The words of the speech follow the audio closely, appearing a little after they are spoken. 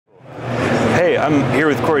I'm here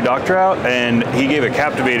with Cory Doctorow, and he gave a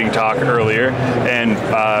captivating talk earlier. And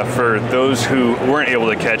for those who weren't able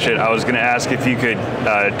to catch it, I was going to ask if you could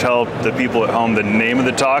tell the people at home the name of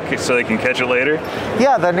the talk so they can catch it later.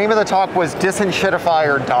 Yeah, the name of the talk was "Disenshittify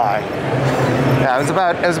or Die." Yeah,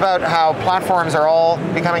 it was about how platforms are all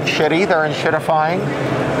becoming shitty. They're enshittifying.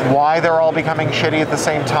 Why they're all becoming shitty at the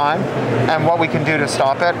same time, and what we can do to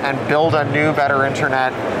stop it and build a new, better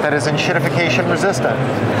internet that is enshittification resistant.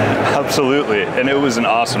 Absolutely, and it was an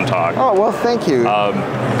awesome talk. Oh, well, thank you.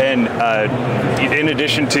 In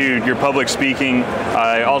addition to your public speaking,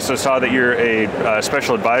 I also saw that you're a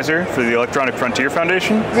special advisor for the Electronic Frontier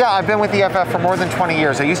Foundation. Yeah, I've been with the EFF for more than 20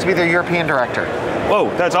 years. I used to be their European director. Whoa,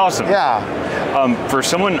 that's awesome. Yeah. For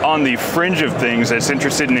someone on the fringe of things that's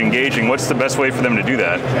interested in engaging, what's the best way for them to do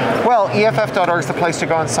that? Well, EFF.org is the place to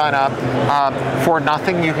go and sign up. For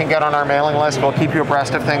nothing, you can get on our mailing list. We'll keep you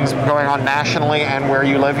abreast of things going on nationally and where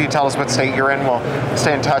you live. You tell us what state you're in. We'll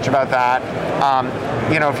stay in touch about that.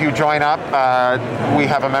 If you join up, we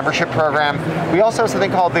have a membership program. We also have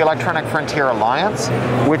something called the Electronic Frontier Alliance,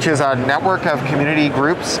 which is a network of community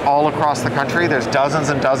groups all across the country. There's dozens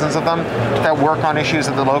and dozens of them that work on issues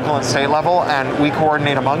at the local and state level, and we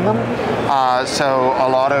coordinate among them. So a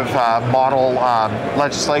lot of model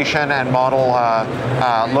legislation and model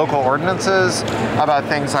local ordinances about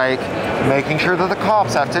things like making sure that the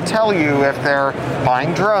cops have to tell you if they're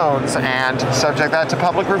buying drones and subject that to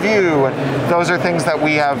public review. And those are things that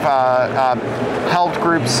we have helped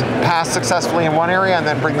groups pass successfully in one area and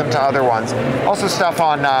then bring them to other ones. Also stuff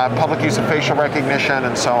on public use of facial recognition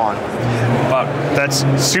and so on. Wow, that's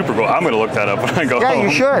super cool. I'm going to look that up when I go home. Yeah,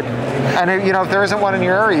 you should. And if there isn't one in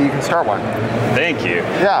your area, you can start one. Thank you.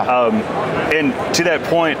 Yeah. And to that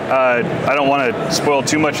point, I don't want to spoil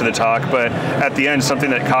too much of the talk, but at the end,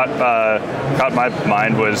 something that caught my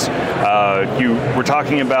mind was you were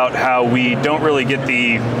talking about how we don't really get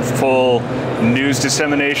the full news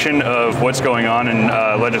dissemination of what's going on in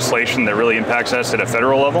legislation that really impacts us at a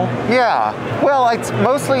federal level. Yeah. Well,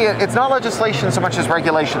 it's not legislation so much as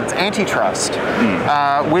regulation. It's antitrust,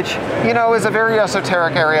 which is a very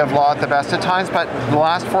esoteric area of law at the best of times. But the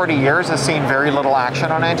last 40 years has seen very little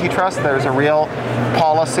action on antitrust. There's a real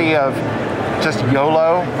policy of just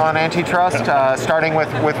YOLO on antitrust, starting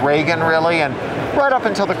with Reagan, really, and right up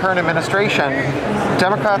until the current administration,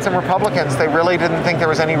 Democrats and Republicans, they really didn't think there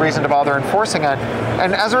was any reason to bother enforcing it.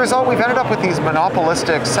 And as a result, we've ended up with these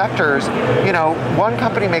monopolistic sectors. One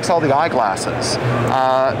company makes all the eyeglasses.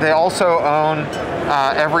 They also own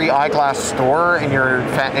every eyeglass store in your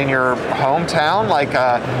hometown, like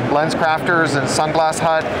Lens Crafters and Sunglass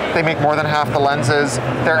Hut. They make more than half the lenses.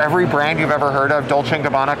 They're every brand you've ever heard of: Dolce &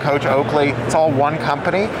 Gabbana, Coach, Oakley. It's all one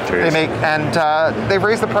company. Cheers. They've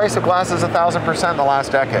raised the price of glasses 1,000% in the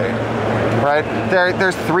last decade. Right?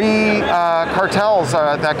 There's three cartels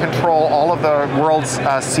that control all of the world's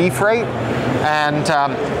sea freight. And,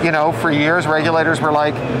 for years, regulators were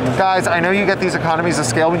like, guys, I know you get these economies of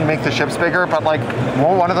scale when you make the ships bigger, but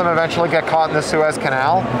won't one of them eventually get caught in the Suez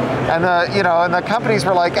Canal? And the companies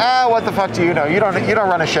were like, what the fuck do you know? You don't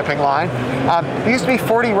run a shipping line. There used to be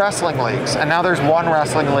 40 wrestling leagues, and now there's one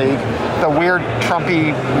wrestling league. The weird,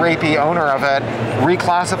 Trumpy, rapey owner of it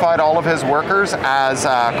reclassified all of his workers as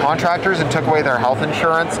contractors and took away their health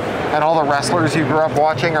insurance. And all the wrestlers you grew up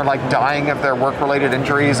watching are dying of their work-related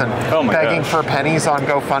injuries and begging for pennies on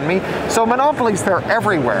GoFundMe. So monopolies, they're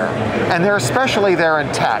everywhere, and they're especially there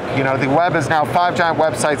in tech. The web is now 5 giant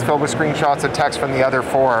websites filled with screenshots of text from the other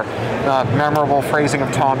 4. Memorable phrasing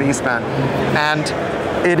of Tom Eastman. And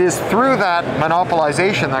it is through that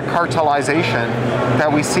monopolization, that cartelization,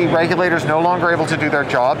 that we see regulators no longer able to do their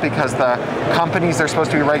job because the companies they're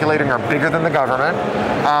supposed to be regulating are bigger than the government.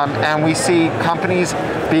 And we see companies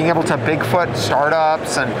being able to Bigfoot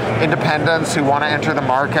startups and independents who want to enter the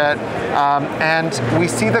market. And we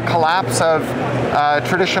see the collapse of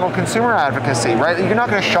traditional consumer advocacy, right? You're not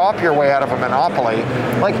going to shop your way out of a monopoly.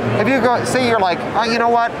 If you say you're like, you know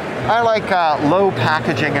what? I like low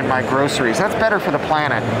packaging in my groceries. That's better for the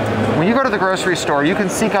planet. When you go to the grocery store, you can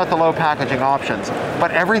seek out the low packaging options,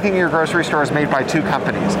 but everything in your grocery store is made by 2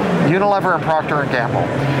 companies, Unilever and Procter & Gamble.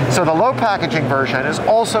 So the low packaging version is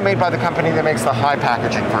also made by the company that makes the high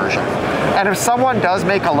packaging version. And if someone does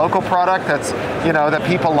make a local product that's, that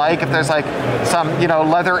people like, if there's some,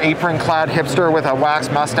 leather apron clad hipster with a wax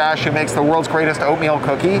mustache who makes the world's greatest oatmeal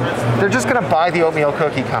cookie, they're just going to buy the oatmeal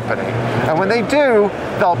cookie company. And when they do,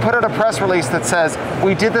 they'll put out a press release that says,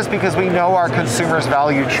 we did this because we know our consumers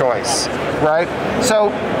value choice, right? So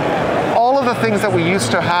all all of the things that we used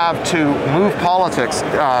to have to move politics,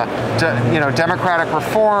 democratic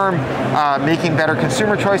reform, making better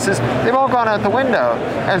consumer choices, they've all gone out the window.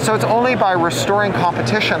 And so it's only by restoring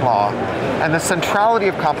competition law and the centrality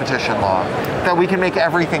of competition law that we can make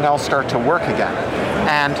everything else start to work again.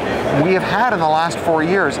 And we have had in the last 4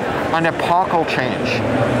 years an epochal change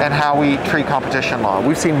in how we treat competition law.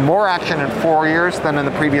 We've seen more action in 4 years than in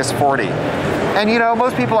the previous 40. And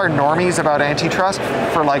most people are normies about antitrust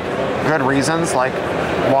for like good reasons, like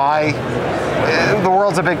why the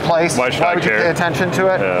world's a big place. Why would you pay attention to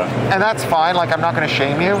it? Yeah. And that's fine, like I'm not going to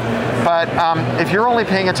shame you. But if you're only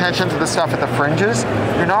paying attention to the stuff at the fringes,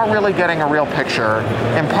 you're not really getting a real picture,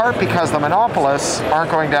 in part because the monopolists aren't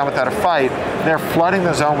going down without a fight. They're flooding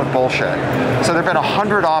the zone with bullshit. So there have been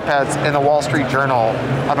 100 op-eds in the Wall Street Journal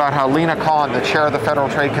about how Lena Khan, the chair of the Federal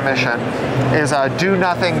Trade Commission, is a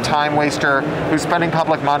do-nothing time waster who's spending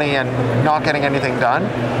public money and not getting anything done.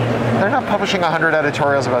 They're not publishing 100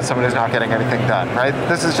 editorials about somebody who's not getting anything done, right?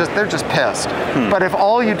 They're just pissed. But if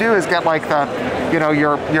all you do is get like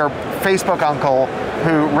your Facebook uncle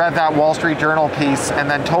who read that Wall Street Journal piece and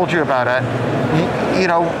then told you about it,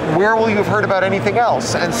 where will you have heard about anything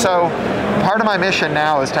else? And so part of my mission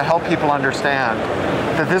now is to help people understand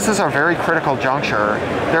that this is a very critical juncture.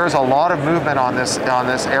 There is a lot of movement on this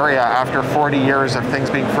area after 40 years of things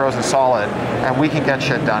being frozen solid, and we can get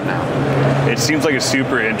shit done now. It seems like a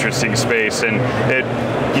super interesting space, and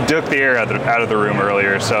you took the air out of the room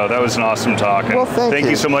earlier, so that was an awesome talk. And well, thank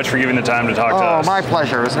you so much for giving the time to talk to us. Oh, my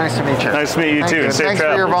pleasure. It was nice to meet you. Nice to meet you too. And safe thanks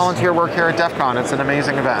travels. for your volunteer work here at DEF CON. It's an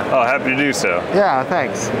amazing event. Oh, happy to do so. Yeah,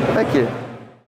 thanks. Thank you.